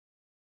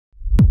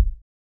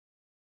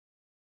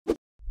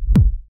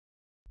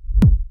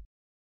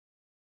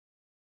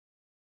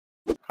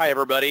Hi,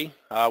 everybody.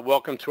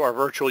 Welcome to our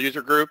virtual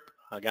user group.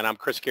 Again, I'm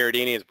Chris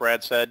Gerardini, as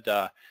Brad said.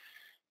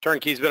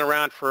 Turnkey's been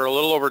around for a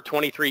little over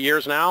 23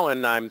 years now,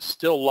 and I'm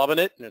still loving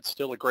it, and it's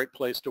still a great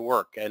place to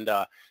work. And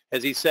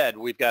as he said,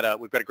 we've got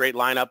a great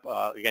lineup.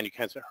 Again, you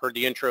kind of heard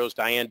the intros: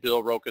 Diane,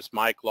 Bill, Rokas,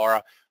 Mike,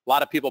 Laura. A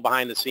lot of people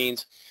behind the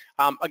scenes.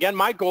 Again,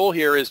 my goal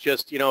here is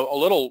just a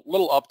little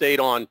update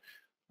on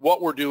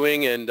what we're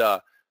doing and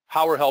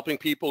how we're helping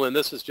people. And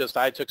this is just,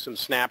 I took some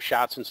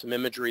snapshots and some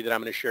imagery that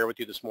I'm going to share with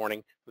you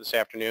this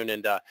afternoon.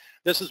 And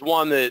this is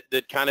one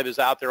that kind of is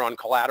out there on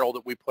collateral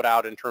that we put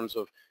out in terms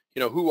of,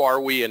 who are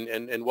we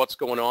and what's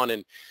going on,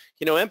 and,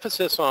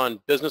 emphasis on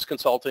business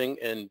consulting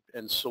and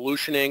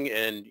solutioning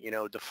and,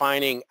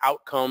 defining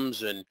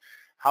outcomes and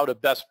how to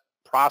best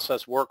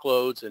process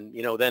workloads. And,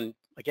 then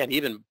again,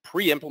 even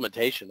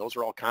pre-implementation, those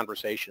are all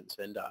conversations.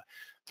 And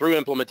through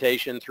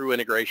implementation, through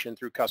integration,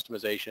 through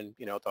customization,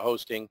 the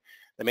hosting,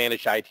 the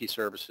managed IT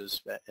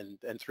services,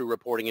 and through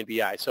reporting and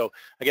BI. So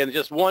again,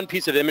 just one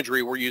piece of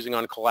imagery we're using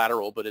on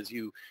collateral, but as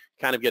you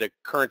kind of get a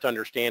current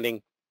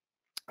understanding,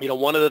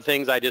 one of the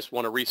things I just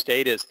want to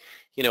restate is,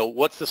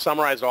 what's the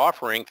summarized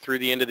offering through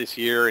the end of this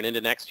year and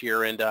into next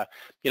year. And,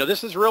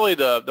 this is really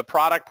the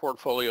product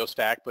portfolio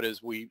stack, but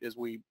as we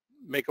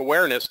make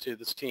awareness to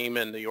this team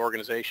and the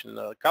organization,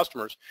 the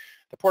customers,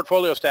 the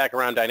portfolio stack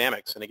around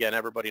Dynamics. And again,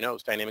 everybody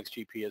knows Dynamics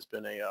GP has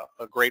been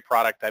a great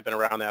product. I've been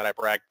around that, I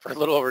brag, for a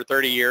little over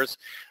 30 years,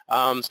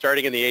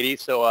 starting in the 80s.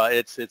 So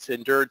it's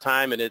endured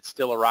time, and it's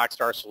still a rock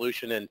star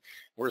solution. And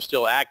we're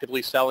still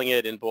actively selling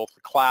it in both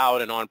the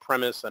cloud and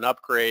on-premise and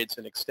upgrades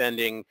and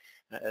extending.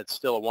 It's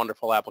still a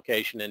wonderful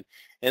application. And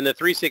the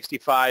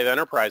 365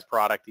 enterprise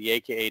product, the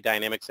AKA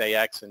Dynamics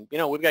AX, and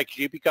we've got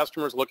GP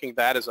customers looking at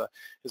that as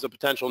a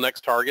potential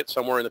next target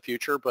somewhere in the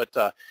future. But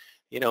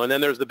and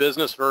then there's the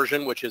business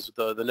version, which is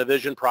the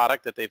Navision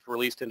product that they've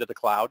released into the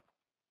cloud.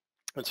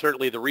 And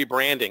certainly the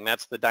rebranding,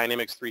 that's the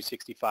Dynamics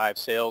 365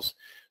 sales,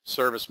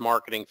 service,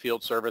 marketing,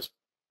 field service.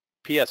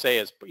 PSA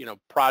is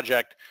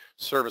project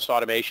service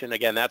automation.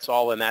 Again, that's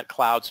all in that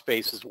cloud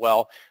space as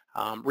well.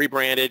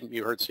 Rebranded,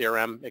 you heard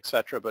CRM, et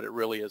cetera, but it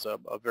really is a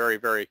very,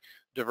 very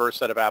diverse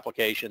set of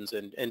applications.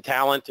 And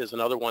talent is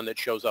another one that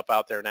shows up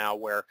out there now,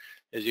 where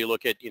as you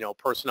look at,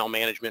 personnel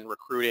management,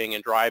 recruiting,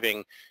 and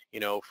driving,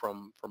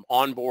 from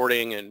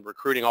onboarding and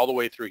recruiting all the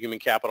way through human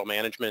capital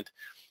management.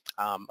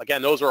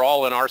 Again, those are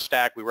all in our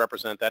stack. We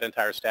represent that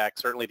entire stack.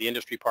 Certainly the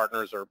industry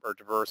partners are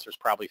diverse. There's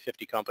probably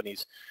 50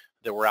 companies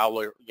that we're out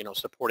there,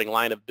 supporting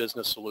line of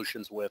business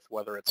solutions with,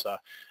 whether it's a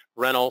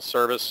rental,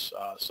 service,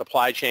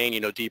 supply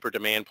chain, deeper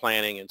demand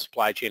planning and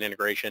supply chain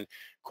integration,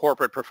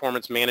 corporate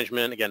performance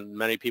management. Again,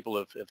 many people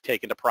have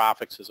taken to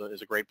Profix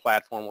as a great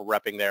platform. We're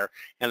repping there,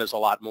 and there's a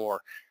lot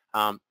more.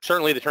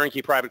 Certainly the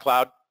Turnkey Private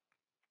Cloud,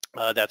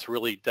 that's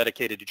really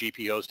dedicated to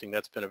GP hosting.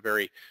 That's been a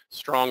very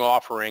strong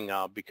offering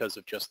because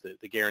of just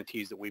the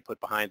guarantees that we put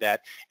behind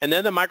that. And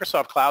then the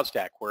Microsoft Cloud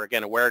Stack, where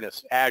again,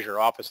 awareness, Azure,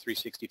 Office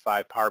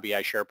 365, Power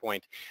BI,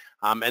 SharePoint.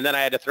 And then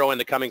I had to throw in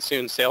the coming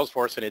soon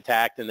Salesforce and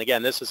Intact. And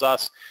again, this is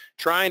us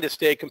trying to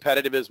stay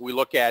competitive as we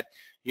look at,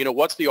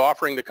 what's the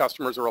offering the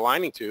customers are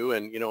aligning to,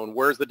 and, and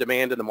where's the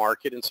demand in the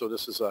market. And so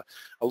this is a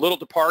little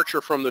departure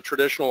from the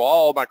traditional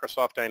all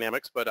Microsoft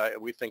Dynamics, but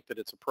we think that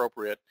it's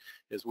appropriate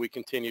as we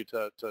continue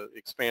to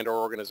expand our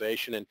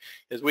organization. And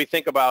as we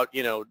think about,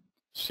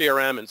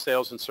 CRM and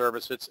sales and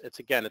service, it's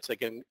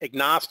like an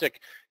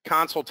agnostic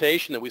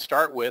consultation that we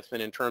start with,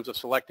 and in terms of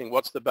selecting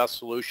what's the best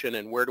solution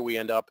and where do we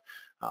end up,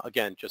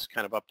 again, just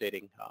kind of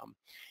updating.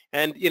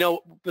 And,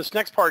 this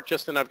next part,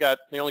 Justin,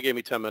 they only gave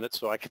me 10 minutes,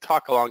 so I could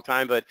talk a long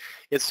time, but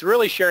it's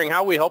really sharing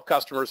how we help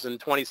customers in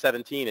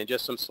 2017 and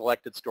just some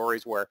selected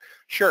stories where,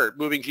 sure,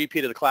 moving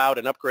GP to the cloud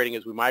and upgrading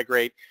as we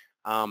migrate.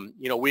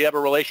 We have a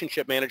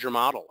relationship manager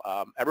model.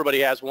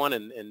 Everybody has one,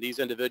 and these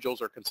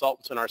individuals are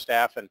consultants in our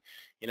staff, and,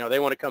 they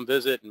want to come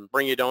visit and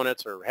bring you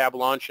donuts or have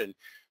lunch and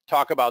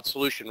talk about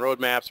solution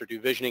roadmaps or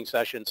do visioning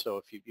sessions. So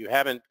if you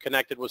haven't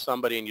connected with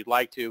somebody and you'd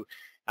like to,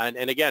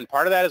 and again,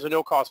 part of that is a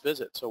no-cost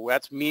visit. So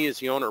that's me as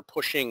the owner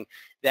pushing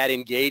that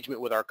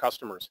engagement with our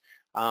customers.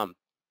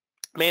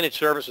 Managed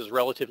services,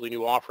 relatively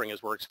new offering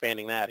as we're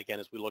expanding that. Again,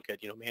 as we look at,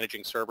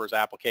 managing servers,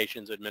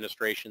 applications,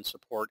 administration,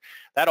 support,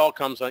 that all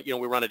comes on,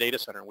 we run a data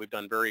center, and we've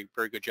done very,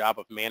 very good job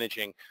of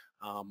managing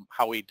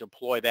how we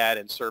deploy that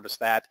and service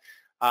that.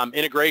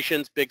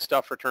 Integrations, big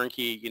stuff for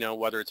Turnkey,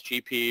 whether it's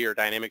GP or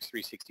Dynamics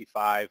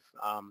 365.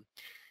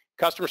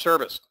 Customer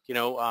service,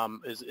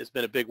 has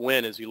been a big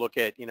win as you look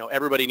at,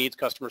 everybody needs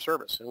customer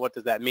service. And what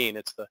does that mean?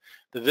 It's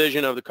the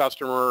vision of the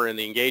customer and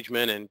the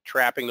engagement and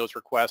trapping those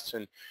requests,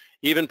 and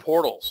even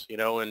portals,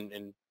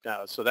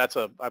 so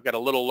I've got a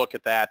little look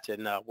at that,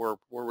 and we're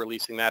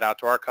releasing that out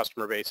to our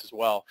customer base as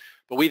well.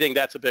 But we think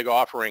that's a big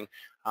offering,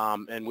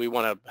 and we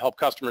want to help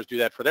customers do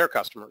that for their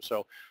customers.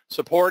 So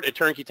support at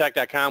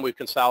turnkeytech.com. We've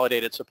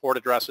consolidated support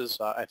addresses.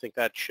 I think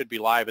that should be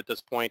live at this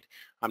point.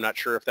 I'm not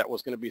sure if that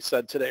was going to be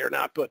said today or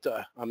not, but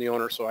I'm the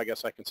owner, so I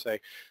guess I can say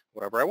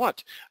whatever I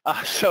want.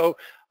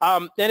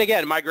 Then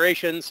again,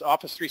 migrations,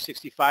 Office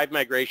 365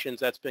 migrations,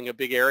 that's been a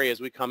big area as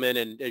we come in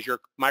and as your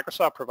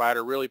Microsoft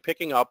provider really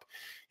picking up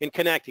and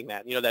connecting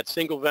that. You know, that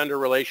single vendor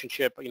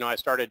relationship, you know, I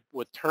started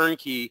with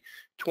Turnkey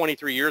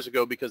 23 years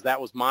ago because that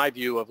was my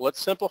view of let's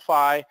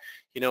simplify,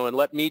 you know, and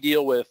let me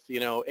deal with, you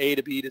know, A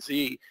to B to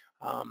Z.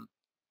 And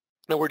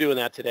we're doing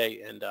that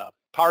today. And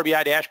Power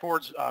BI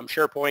dashboards,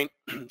 SharePoint,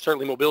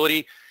 certainly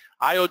mobility.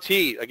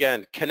 IoT,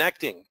 again,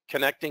 connecting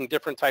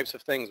different types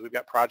of things. We've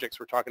got projects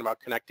we're talking about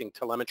connecting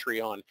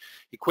telemetry on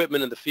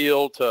equipment in the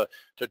field to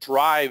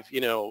drive, you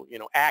know,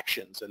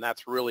 actions, and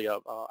that's really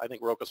I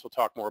think Rokas will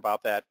talk more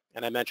about that.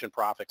 And I mentioned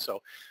Profix.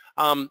 So,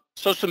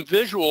 so some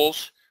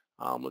visuals.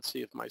 Let's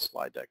see if my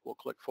slide deck will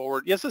click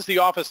forward. Yes, this is the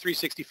Office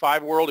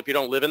 365 world. If you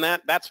don't live in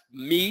that, that's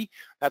me.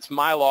 That's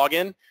my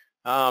login.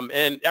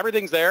 And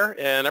everything's there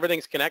and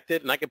everything's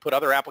connected, and I can put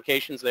other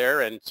applications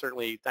there, and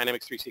certainly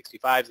Dynamics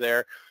 365 is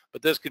there,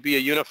 but this could be a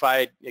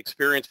unified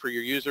experience for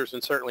your users,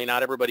 and certainly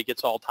not everybody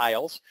gets all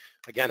tiles.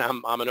 Again,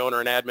 I'm an owner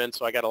and admin,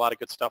 so I got a lot of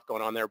good stuff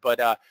going on there,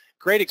 but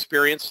great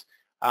experience.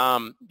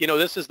 You know,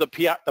 this is the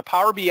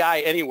Power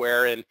BI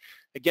Anywhere, and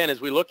again,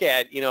 as we look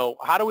at, you know,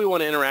 how do we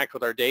want to interact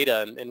with our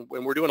data, and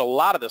we're doing a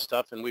lot of this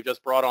stuff, and we've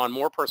just brought on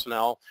more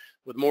personnel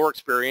with more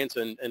experience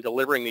in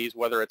delivering these,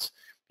 whether it's,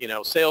 you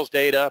know, sales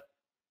data,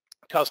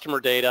 customer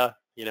data,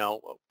 you know,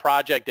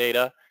 project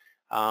data.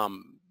 Let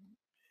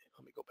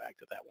me go back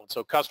to that one.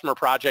 So customer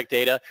project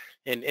data,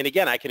 and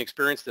again, I can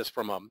experience this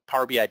from a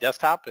Power BI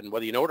desktop, and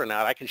whether you know it or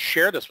not, I can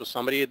share this with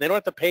somebody. They don't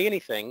have to pay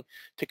anything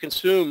to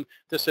consume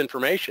this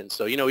information.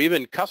 So, you know,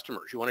 even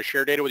customers, you want to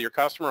share data with your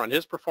customer on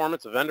his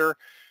performance, a vendor,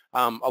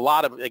 a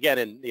lot of, again,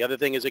 and the other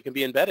thing is it can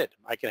be embedded.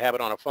 I can have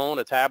it on a phone,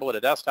 a tablet, a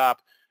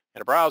desktop,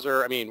 and a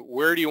browser. I mean,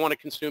 where do you want to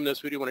consume this?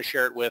 Who do you want to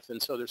share it with?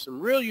 And so there's some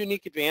real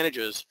unique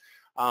advantages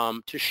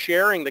to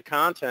sharing the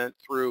content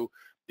through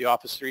the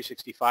Office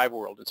 365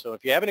 world. And so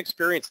if you haven't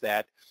experienced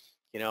that,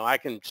 you know, I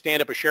can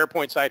stand up a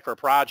SharePoint site for a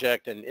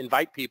project and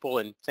invite people,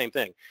 and same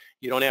thing.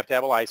 You don't have to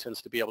have a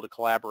license to be able to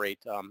collaborate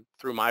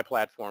through my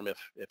platform if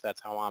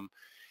that's how I'm.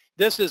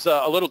 This is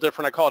a little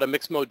different. I call it a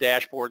mixed mode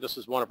dashboard. This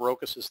is one of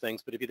Rokas's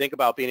things, but if you think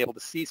about being able to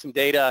see some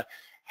data,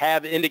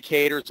 have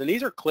indicators, and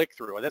these are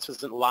click-through, and this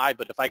isn't live,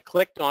 but if I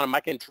clicked on them, I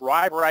can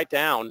drive right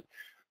down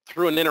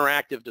through an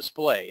interactive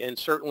display, and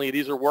certainly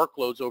these are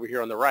workloads over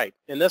here on the right.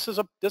 And this is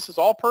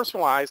all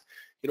personalized.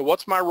 You know,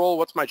 what's my role?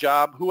 What's my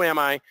job? Who am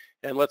I?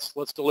 And let's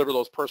deliver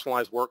those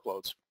personalized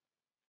workloads.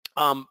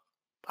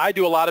 I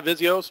do a lot of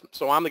Visios,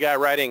 so I'm the guy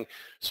writing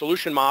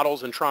solution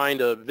models and trying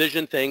to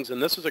vision things.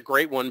 And this is a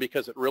great one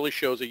because it really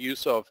shows a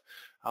use of,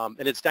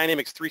 and it's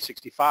Dynamics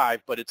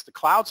 365, but it's the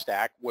cloud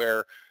stack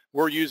where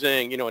we're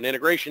using, you know, an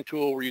integration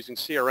tool. We're using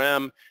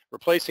CRM,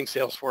 replacing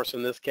Salesforce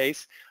in this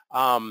case.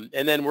 And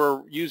then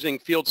we're using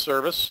field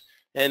service.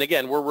 And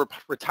again, we're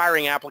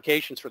retiring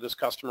applications for this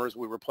customer as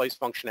we replace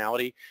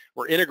functionality.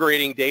 We're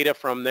integrating data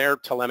from their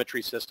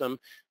telemetry system.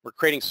 We're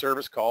creating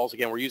service calls.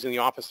 Again, we're using the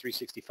Office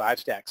 365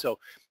 stack. So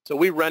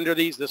we render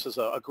these. This is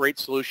a great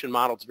solution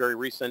model. It's very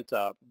recent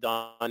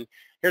done.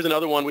 Here's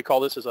another one. We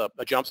call this as a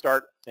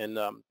jumpstart, and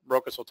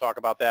Rokas will talk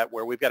about that,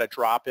 where we've got a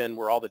drop in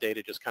where all the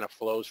data just kind of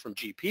flows from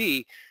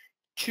GP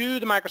to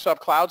the Microsoft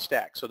Cloud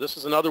Stack. So this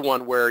is another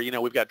one where, you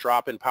know, we've got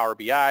drop-in Power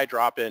BI,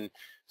 drop-in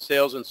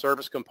sales and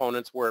service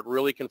components where it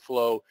really can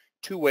flow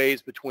two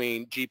ways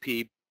between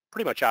GP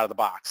pretty much out of the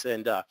box.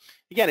 And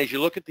again, as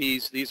you look at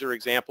these are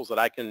examples that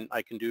I can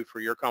do for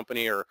your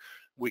company, or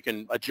we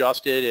can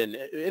adjust it, and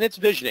it's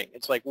visioning.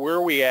 It's like, where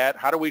are we at?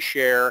 How do we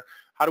share?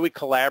 How do we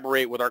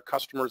collaborate with our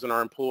customers and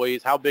our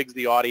employees? How big's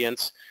the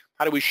audience?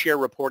 How do we share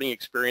reporting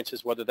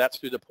experiences, whether that's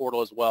through the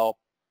portal as well?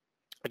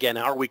 Again,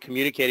 how are we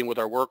communicating with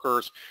our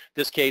workers?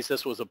 This case,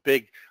 this was a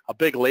big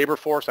labor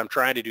force. I'm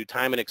trying to do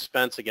time and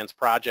expense against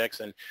projects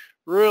and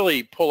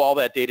really pull all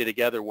that data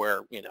together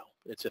where, you know,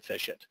 it's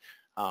efficient.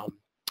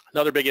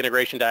 Another big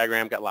integration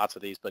diagram, got lots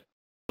of these, but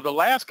the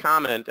last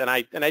comment, and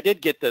I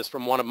did get this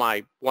from one of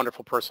my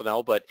wonderful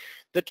personnel, but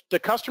the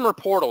customer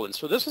portal, and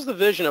so this is the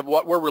vision of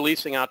what we're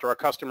releasing out to our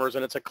customers,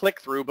 and it's a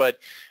click-through, but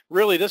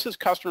really this is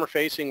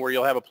customer-facing where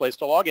you'll have a place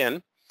to log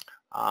in.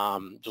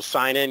 Just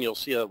sign in, you'll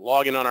see a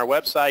login on our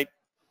website.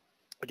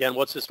 Again,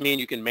 what's this mean?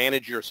 You can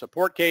manage your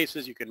support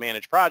cases, you can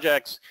manage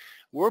projects.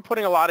 We're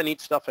putting a lot of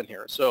neat stuff in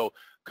here. So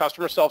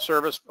customer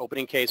self-service,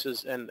 opening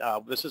cases, and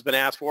this has been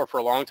asked for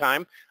a long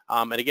time.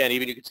 And again,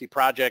 even you can see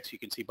projects, you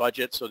can see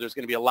budgets. So there's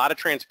going to be a lot of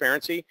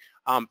transparency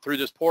through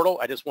this portal.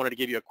 I just wanted to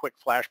give you a quick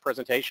flash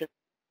presentation.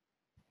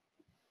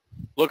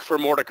 Look for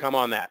more to come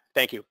on that.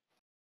 Thank you.